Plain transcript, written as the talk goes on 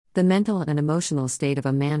The mental and emotional state of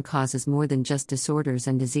a man causes more than just disorders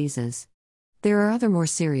and diseases. There are other more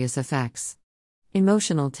serious effects.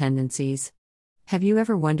 Emotional tendencies. Have you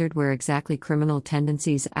ever wondered where exactly criminal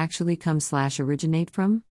tendencies actually come/originate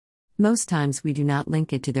from? Most times we do not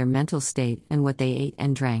link it to their mental state and what they ate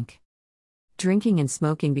and drank. Drinking and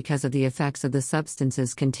smoking, because of the effects of the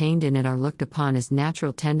substances contained in it, are looked upon as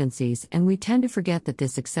natural tendencies, and we tend to forget that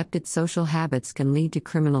this accepted social habits can lead to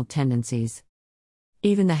criminal tendencies.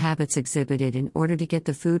 Even the habits exhibited in order to get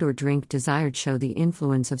the food or drink desired show the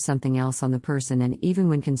influence of something else on the person, and even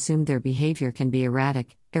when consumed their behavior can be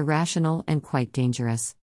erratic, irrational, and quite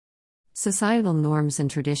dangerous. Societal norms and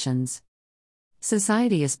traditions.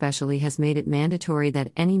 Society especially has made it mandatory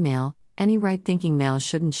that any male, any right-thinking male,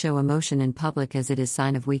 shouldn't show emotion in public, as it is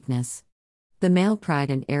sign of weakness. The male pride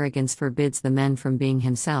and arrogance forbids the man from being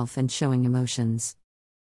himself and showing emotions.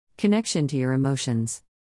 Connection to your emotions.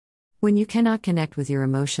 When you cannot connect with your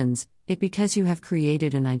emotions, it because you have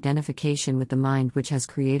created an identification with the mind, which has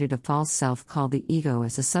created a false self called the ego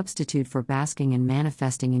as a substitute for basking and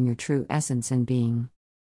manifesting in your true essence and being.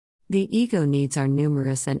 The ego needs are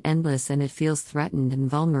numerous and endless, and it feels threatened and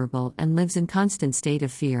vulnerable and lives in constant state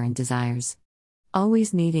of fear and desires.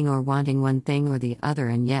 Always needing or wanting one thing or the other,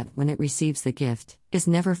 and yet when it receives the gift, is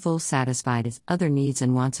never full satisfied as other needs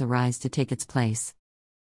and wants arise to take its place.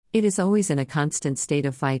 It is always in a constant state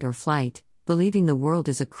of fight or flight, believing the world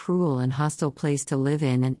is a cruel and hostile place to live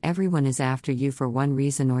in and everyone is after you for one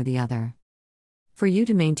reason or the other. For you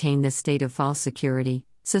to maintain this state of false security,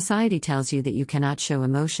 society tells you that you cannot show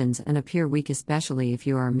emotions and appear weak, especially if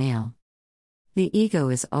you are a male. The ego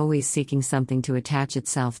is always seeking something to attach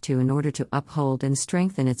itself to in order to uphold and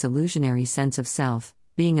strengthen its illusionary sense of self,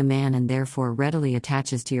 being a man, and therefore readily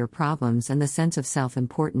attaches to your problems and the sense of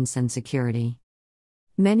self-importance and security.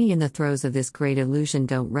 Many in the throes of this great illusion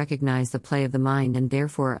don't recognize the play of the mind, and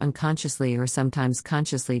therefore unconsciously or sometimes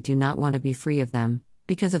consciously do not want to be free of them,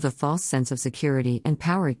 because of the false sense of security and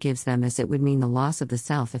power it gives them, as it would mean the loss of the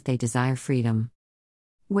self if they desire freedom.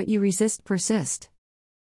 What you resist persist.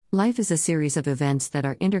 Life is a series of events that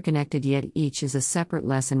are interconnected, yet each is a separate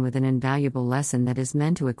lesson with an invaluable lesson that is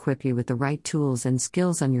meant to equip you with the right tools and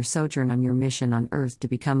skills on your sojourn on your mission on earth to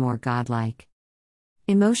become more godlike.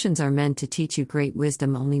 Emotions are meant to teach you great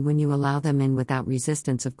wisdom only when you allow them in without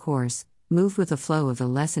resistance, of course. Move with the flow of the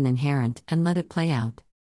lesson inherent and let it play out.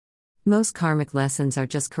 Most karmic lessons are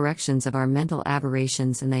just corrections of our mental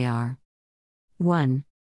aberrations, and they are: 1.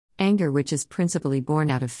 Anger, which is principally born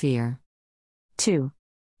out of fear. 2.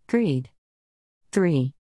 Greed.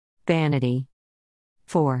 3. Vanity.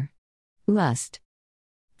 4. Lust.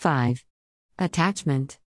 5.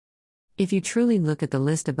 Attachment. If you truly look at the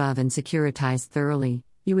list above and securitize thoroughly,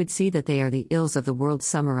 you would see that they are the ills of the world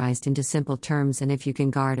summarized into simple terms, and if you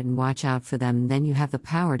can guard and watch out for them, then you have the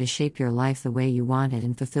power to shape your life the way you want it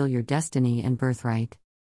and fulfill your destiny and birthright.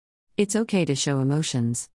 It's okay to show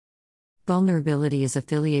emotions. Vulnerability is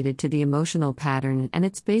affiliated to the emotional pattern, and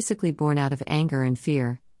it's basically born out of anger and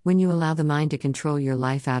fear. When you allow the mind to control your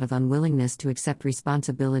life out of unwillingness to accept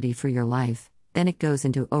responsibility for your life, then it goes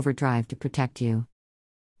into overdrive to protect you.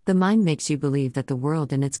 The mind makes you believe that the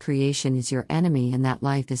world and its creation is your enemy and that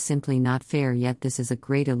life is simply not fair, yet this is a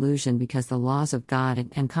great illusion, because the laws of God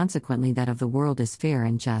and consequently that of the world is fair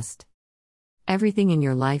and just. Everything in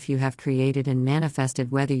your life you have created and manifested,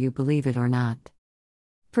 whether you believe it or not.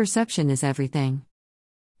 Perception is everything.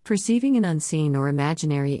 Perceiving an unseen or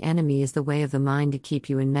imaginary enemy is the way of the mind to keep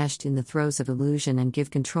you enmeshed in the throes of illusion and give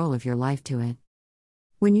control of your life to it.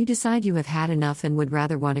 When you decide you have had enough and would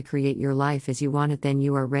rather want to create your life as you want it, then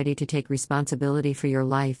you are ready to take responsibility for your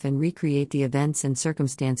life and recreate the events and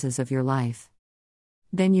circumstances of your life.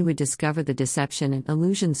 Then you would discover the deception and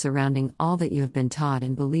illusion surrounding all that you have been taught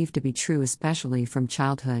and believed to be true, especially from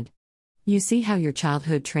childhood. You see how your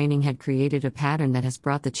childhood training had created a pattern that has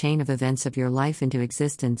brought the chain of events of your life into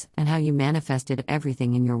existence, and how you manifested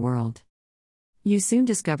everything in your world. You soon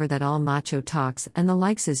discover that all macho talks and the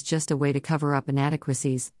likes is just a way to cover up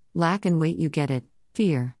inadequacies, lack and weight, you get it,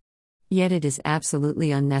 fear. Yet it is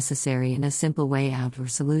absolutely unnecessary, and a simple way out or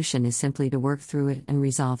solution is simply to work through it and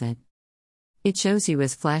resolve it. It shows you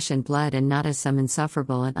as flesh and blood and not as some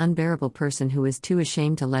insufferable and unbearable person who is too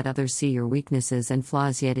ashamed to let others see your weaknesses and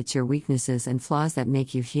flaws, yet it's your weaknesses and flaws that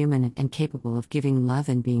make you human and capable of giving love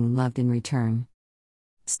and being loved in return.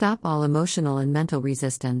 Stop all emotional and mental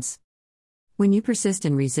resistance. When you persist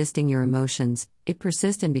in resisting your emotions, it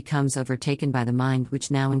persists and becomes overtaken by the mind,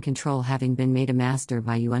 which now in control, having been made a master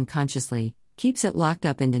by you unconsciously, keeps it locked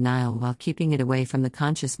up in denial while keeping it away from the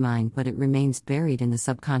conscious mind, but it remains buried in the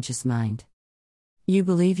subconscious mind. You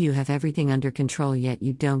believe you have everything under control, yet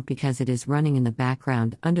you don't, because it is running in the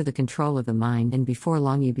background under the control of the mind, and before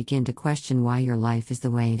long you begin to question why your life is the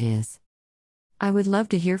way it is. I would love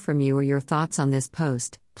to hear from you or your thoughts on this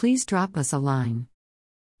post. Please drop us a line.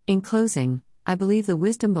 In closing, I believe the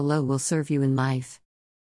wisdom below will serve you in life.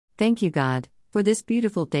 Thank you, God, for this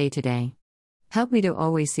beautiful day today. Help me to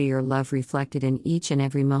always see your love reflected in each and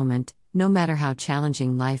every moment, no matter how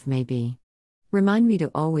challenging life may be. Remind me to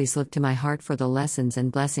always look to my heart for the lessons and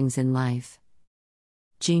blessings in life.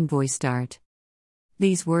 Jean Voistart.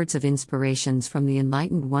 These words of inspirations from the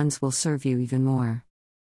enlightened ones will serve you even more.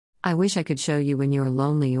 I wish I could show you when you are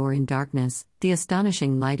lonely or in darkness, the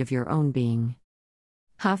astonishing light of your own being.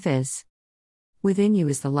 Hafiz. Within you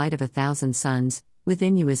is the light of 1,000 suns,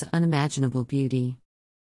 within you is unimaginable beauty.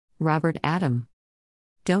 Robert Adam.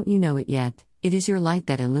 Don't you know it yet? It is your light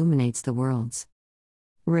that illuminates the worlds.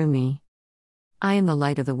 Rumi. I am the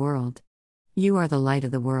light of the world. You are the light of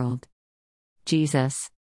the world. Jesus.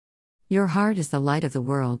 Your heart is the light of the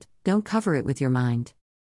world, don't cover it with your mind.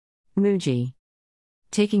 Muji.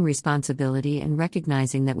 Taking responsibility and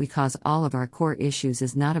recognizing that we cause all of our core issues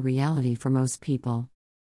is not a reality for most people.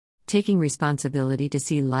 Taking responsibility to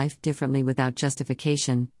see life differently without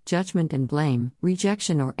justification, judgment and blame,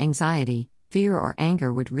 rejection or anxiety, fear or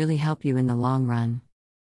anger would really help you in the long run.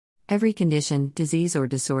 Every condition, disease or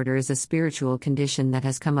disorder is a spiritual condition that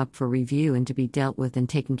has come up for review and to be dealt with and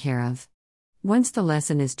taken care of. Once the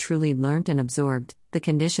lesson is truly learnt and absorbed, the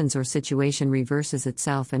conditions or situation reverses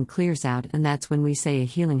itself and clears out, and that's when we say a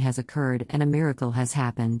healing has occurred and a miracle has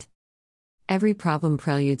happened. Every problem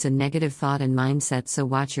preludes a negative thought and mindset, so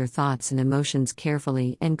watch your thoughts and emotions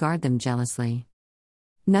carefully and guard them jealously.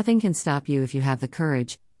 Nothing can stop you if you have the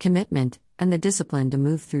courage, commitment, and the discipline to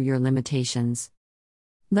move through your limitations.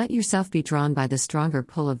 Let yourself be drawn by the stronger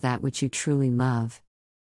pull of that which you truly love.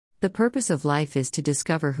 The purpose of life is to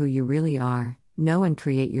discover who you really are, know and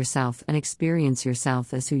create yourself and experience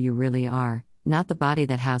yourself as who you really are, not the body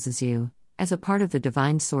that houses you, as a part of the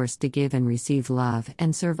divine source to give and receive love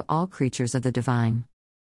and serve all creatures of the divine.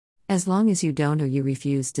 As long as you don't or you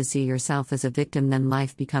refuse to see yourself as a victim, then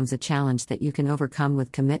life becomes a challenge that you can overcome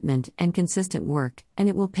with commitment and consistent work, and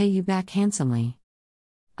it will pay you back handsomely.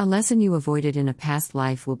 A lesson you avoided in a past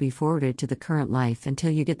life will be forwarded to the current life until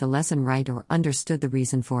you get the lesson right or understood the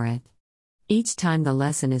reason for it. Each time the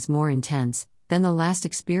lesson is more intense than the last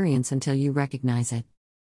experience until you recognize it.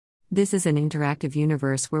 This is an interactive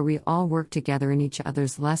universe where we all work together in each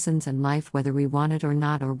other's lessons and life, whether we want it or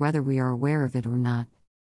not, or whether we are aware of it or not.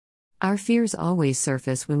 Our fears always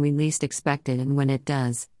surface when we least expect it, and when it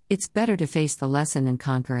does, it's better to face the lesson and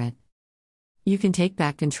conquer it. You can take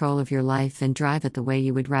back control of your life and drive it the way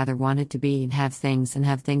you would rather want it to be, and have things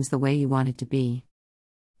the way you want it to be.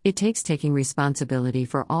 It takes taking responsibility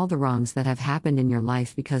for all the wrongs that have happened in your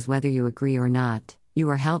life, because whether you agree or not, you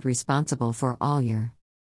are held responsible for all your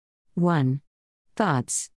 1.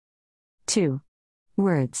 Thoughts. 2.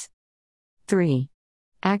 Words. 3.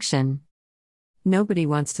 Action. Nobody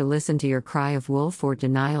wants to listen to your cry of wolf or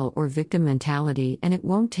denial or victim mentality, and it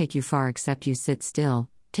won't take you far except you sit still,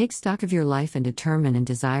 take stock of your life and determine and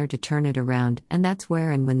desire to turn it around, and that's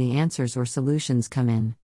where and when the answers or solutions come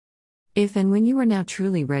in. If and when you are now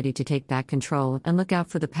truly ready to take back control and look out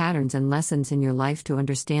for the patterns and lessons in your life to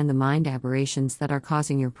understand the mind aberrations that are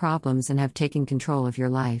causing your problems and have taken control of your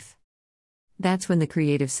life. That's when the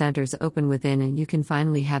creative centers open within, and you can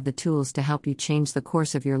finally have the tools to help you change the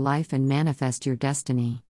course of your life and manifest your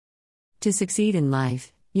destiny. To succeed in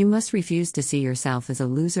life, you must refuse to see yourself as a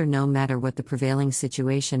loser, no matter what the prevailing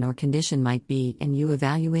situation or condition might be, and you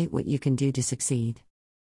evaluate what you can do to succeed.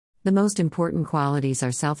 The most important qualities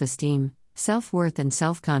are self-esteem, self-worth and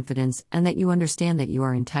self-confidence, and that you understand that you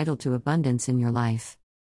are entitled to abundance in your life.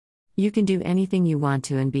 You can do anything you want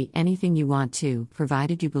to and be anything you want to,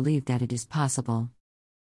 provided you believe that it is possible.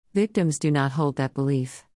 Victims do not hold that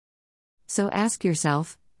belief. So ask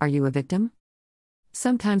yourself, are you a victim?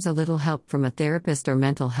 Sometimes a little help from a therapist or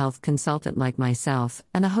mental health consultant like myself,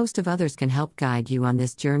 and a host of others, can help guide you on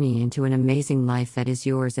this journey into an amazing life that is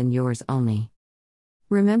yours and yours only.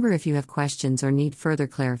 Remember, if you have questions or need further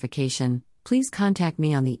clarification, please contact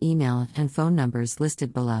me on the email and phone numbers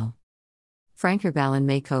listed below.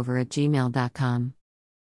 frankerballenmakeover@gmail.com.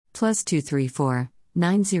 +234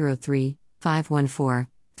 903 514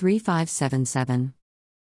 3577.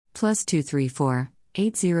 +234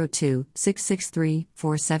 802 663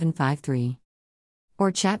 4753. Or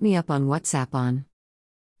chat me up on WhatsApp on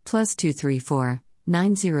 +234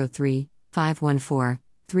 903 514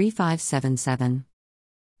 3577.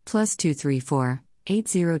 +234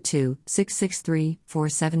 802 663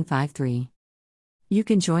 4753. You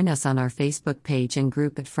can join us on our Facebook page and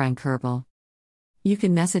group at Frank Herbal. You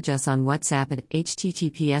can message us on WhatsApp at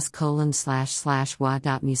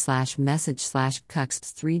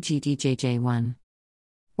https://wa.me/message/cuxt3gdjj1.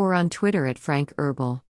 Or on Twitter at Frank Herbal.